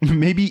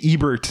 maybe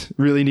Ebert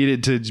really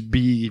needed to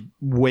be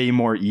way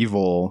more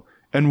evil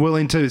and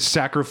willing to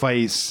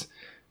sacrifice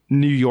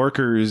New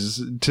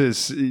Yorkers to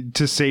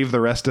save the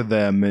rest of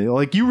them.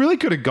 Like, you really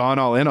could have gone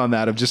all in on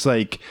that, of just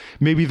like,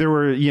 maybe there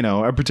were,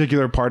 a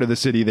particular part of the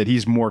city that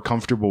he's more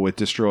comfortable with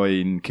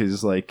destroying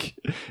because like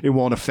it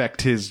won't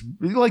affect his,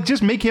 like,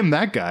 just make him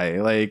that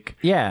guy. Like,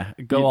 yeah,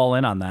 go all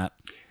in on that.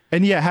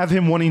 And yeah, have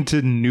him wanting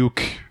to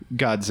nuke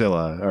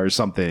Godzilla or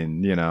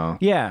something,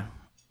 Yeah.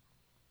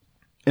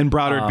 And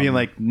Broderick being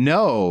like,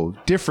 no,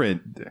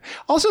 different.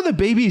 Also, the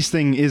babies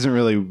thing doesn't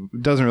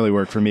really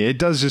work for me. It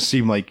does just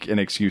seem like an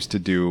excuse to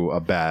do a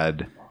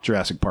bad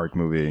Jurassic Park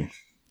movie.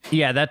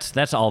 Yeah,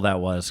 that's all that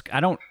was.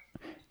 I don't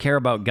care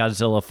about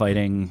Godzilla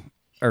fighting,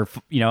 or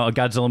a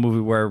Godzilla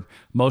movie where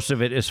most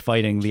of it is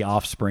fighting the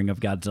offspring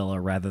of Godzilla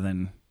rather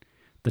than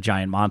the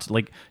giant monster.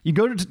 Like, you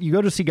go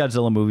to see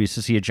Godzilla movies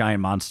to see a giant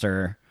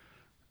monster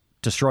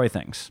destroy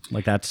things.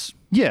 Like, that's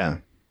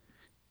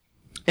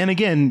And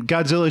again,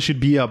 Godzilla should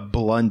be a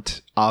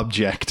blunt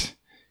object.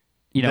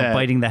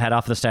 Biting the head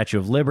off the Statue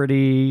of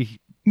Liberty.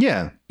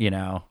 Yeah.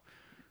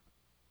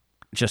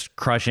 Just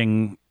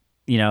crushing,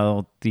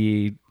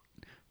 the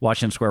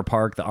Washington Square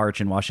Park, the arch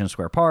in Washington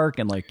Square Park,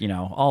 and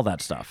all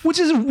that stuff. Which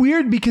is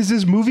weird because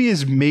this movie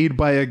is made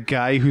by a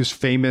guy who's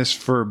famous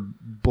for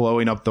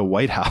blowing up the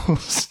White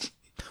House.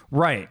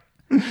 Right.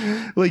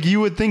 Like, you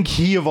would think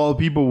he, of all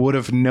people, would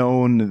have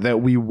known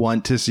that we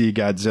want to see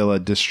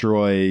Godzilla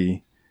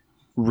destroy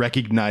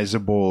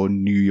recognizable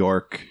New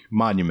York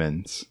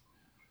monuments.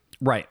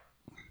 Right.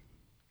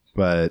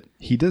 But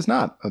he does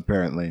not,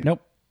 apparently.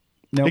 Nope.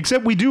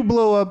 Except we do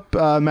blow up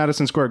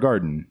Madison Square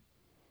Garden.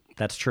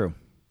 That's true.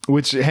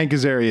 Which Hank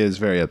Azaria is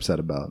very upset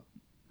about.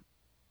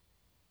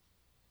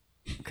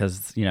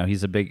 Because,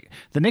 he's a big...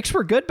 The Knicks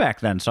were good back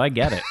then, so I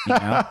get it.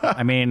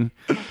 I mean,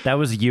 that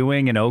was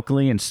Ewing and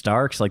Oakley and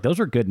Starks. Like, those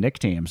were good Knick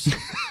teams.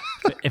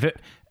 If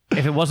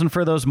it wasn't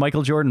for those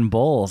Michael Jordan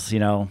Bulls,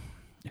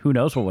 who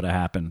knows what would have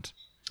happened.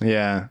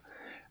 Yeah.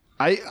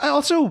 I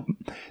also...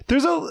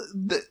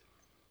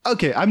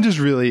 Okay, I'm just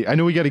really... I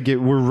know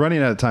we're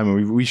running out of time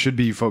and we should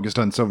be focused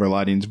on silver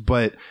linings,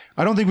 but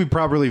I don't think we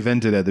properly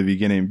vented at the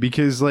beginning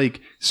because,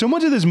 like, so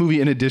much of this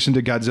movie, in addition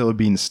to Godzilla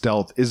being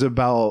stealth, is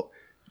about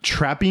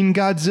trapping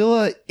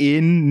Godzilla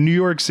in New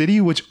York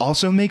City, which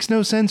also makes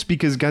no sense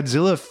because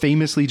Godzilla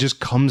famously just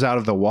comes out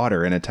of the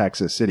water and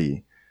attacks a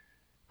city.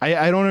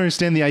 I don't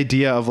understand the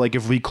idea of, like,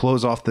 if we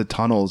close off the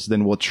tunnels,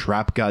 then we'll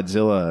trap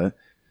Godzilla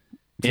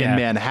in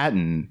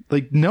Manhattan.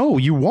 Like, no,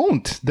 you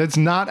won't. That's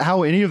not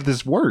how any of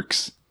this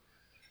works.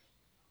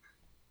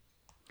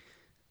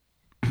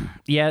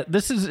 Yeah,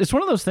 it's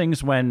one of those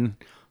things when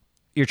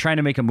you're trying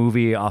to make a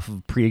movie off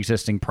of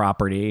pre-existing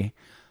property.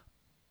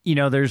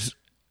 There's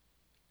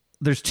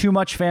too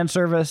much fan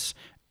service,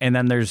 and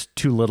then there's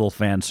too little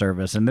fan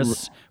service. And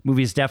this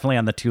movie is definitely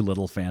on the too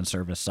little fan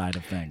service side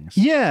of things.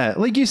 Yeah,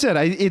 like you said,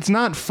 it's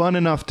not fun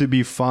enough to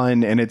be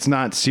fun, and it's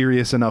not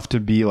serious enough to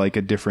be like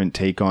a different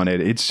take on it.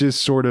 It's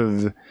just sort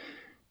of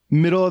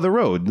middle of the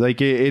road.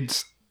 Like,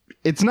 it's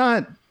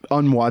not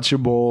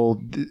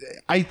unwatchable.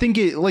 I think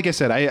like I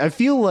said, I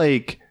feel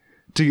like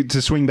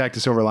to swing back to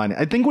Silver Lining,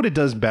 I think what it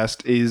does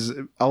best is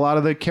a lot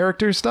of the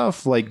character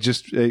stuff, like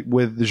just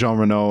with Jean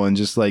Reno and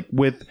just like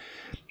with...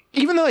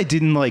 Even though I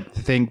didn't like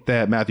think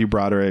that Matthew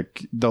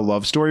Broderick, the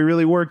love story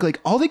really worked, like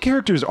all the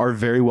characters are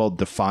very well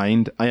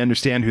defined. I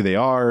understand who they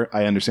are.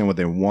 I understand what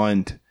they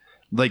want.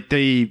 Like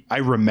I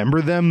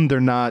remember them.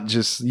 They're not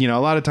just, a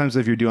lot of times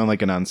if you're doing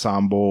like an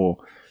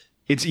ensemble,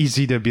 it's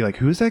easy to be like,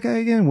 who's that guy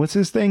again? What's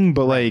his thing?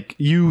 But like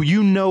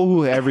you know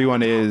who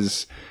everyone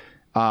is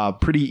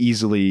pretty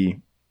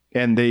easily.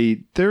 And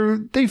they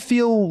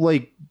feel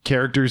like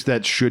characters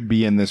that should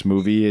be in this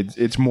movie.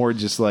 It's more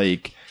just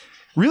like,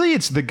 really,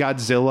 it's the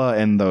Godzilla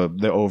and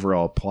the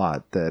overall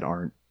plot that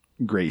aren't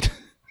great.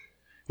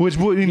 Which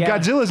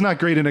Godzilla is not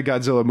great in a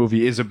Godzilla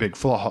movie is a big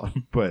flaw,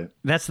 but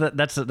that's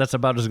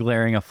about as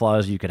glaring a flaw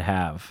as you could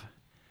have.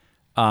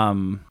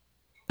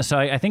 So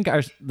I think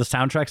the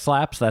soundtrack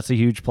slaps. That's a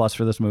huge plus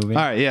for this movie.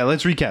 All right, yeah,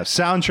 let's recap.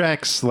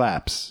 Soundtrack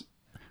slaps.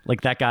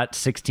 Like that got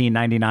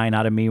 $16.99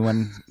 out of me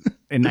when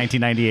in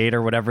 1998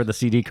 or whatever the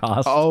CD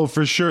cost. Oh,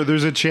 for sure.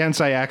 There's a chance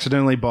I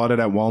accidentally bought it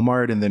at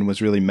Walmart and then was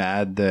really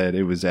mad that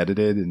it was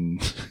edited and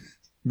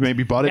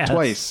Maybe bought it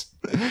twice.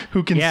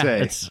 Who can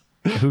say?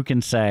 Who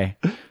can say?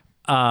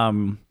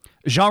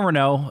 Jean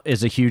Reno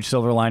is a huge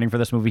silver lining for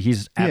this movie.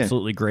 He's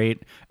absolutely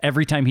great.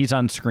 Every time he's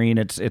on screen,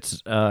 it's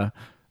a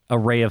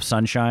ray of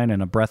sunshine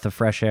and a breath of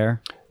fresh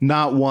air.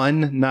 Not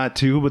one, not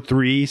two, but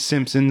three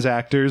Simpsons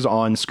actors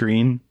on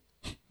screen.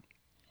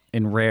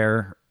 In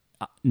rare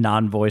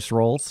non-voice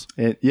roles.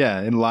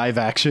 In live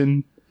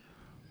action.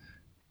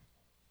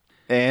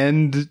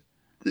 And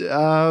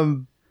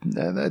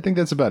I think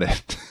that's about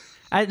it.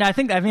 I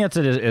think that's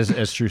it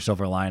as true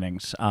silver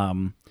linings.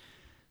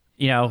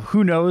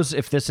 Who knows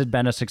if this had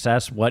been a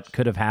success, what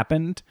could have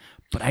happened,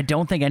 but I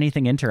don't think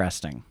anything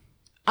interesting.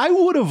 I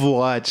would have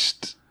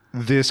watched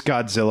this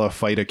Godzilla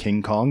fight a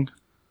King Kong.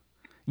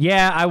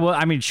 Yeah, I will.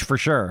 I mean, for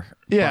sure.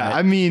 Yeah, but,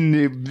 I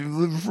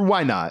mean,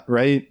 why not,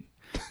 right?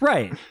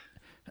 Right.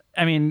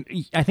 I mean,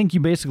 I think you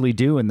basically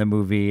do in the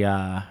movie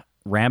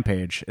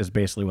Rampage is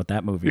basically what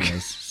that movie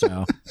is.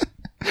 So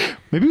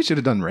maybe we should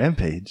have done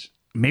Rampage.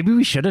 Maybe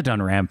we should have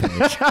done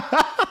Rampage.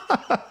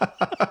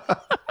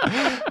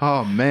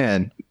 Oh,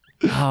 man.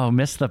 Oh,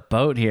 missed the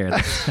boat here.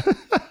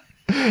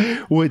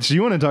 Which,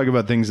 you want to talk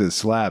about things that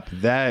slap.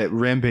 That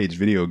Rampage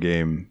video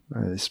game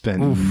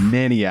spent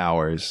many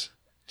hours.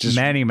 Just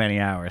many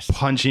hours.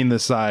 Punching the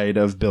side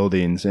of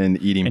buildings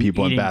and eating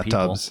people in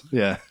bathtubs. People.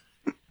 Yeah.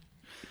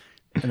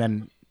 And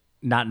then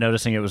not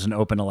noticing it was an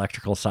open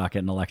electrical socket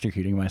and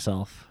electrocuting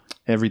myself.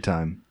 Every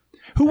time.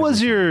 Who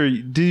was your...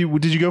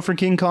 Did you go for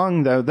King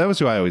Kong? That was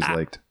who I always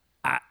liked.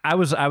 I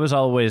was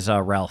always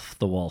Ralph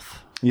the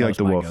Wolf. You like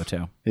the Wolf?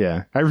 Go-to.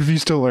 Yeah. I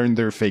refuse to learn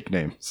their fake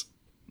names.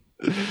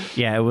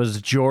 Yeah, it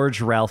was George,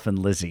 Ralph, and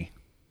Lizzie.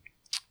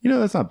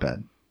 That's not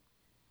bad.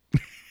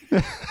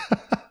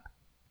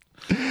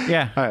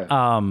 Yeah.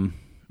 All right.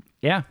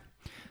 Yeah.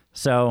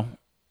 So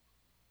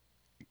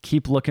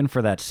keep looking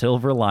for that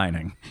silver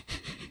lining.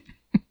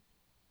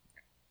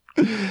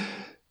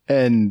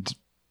 And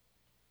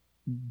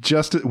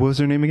what was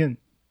her name again?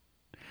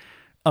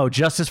 Oh,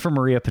 Justice for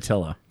Maria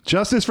Patillo.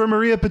 Justice for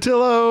Maria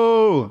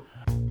Patillo!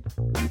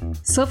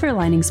 Silver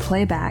Linings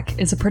Playback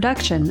is a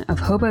production of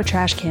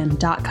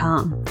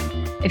HoboTrashCan.com.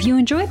 If you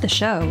enjoyed the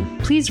show,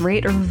 please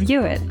rate or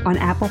review it on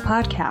Apple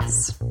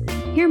Podcasts.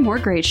 Hear more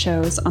great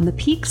shows on the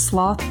Peak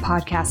Sloth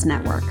Podcast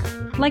Network,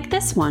 like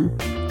this one.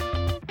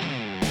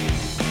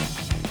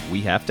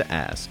 We Have to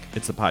Ask.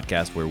 It's a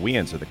podcast where we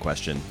answer the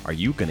question, are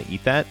you going to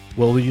eat that?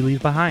 What will you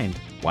leave behind?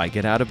 Why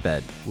get out of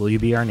bed? Will you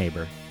be our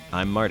neighbor?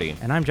 I'm Marty.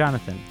 And I'm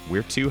Jonathan.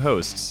 We're two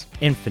hosts.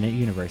 Infinite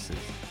universes.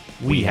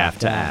 We have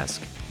to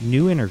ask.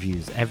 New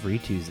interviews every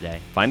Tuesday.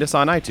 Find us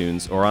on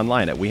iTunes or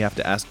online at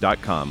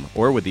wehavetoask.com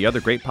or with the other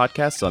great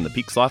podcasts on the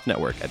Peak Sloth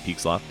Network at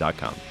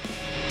peaksloth.com.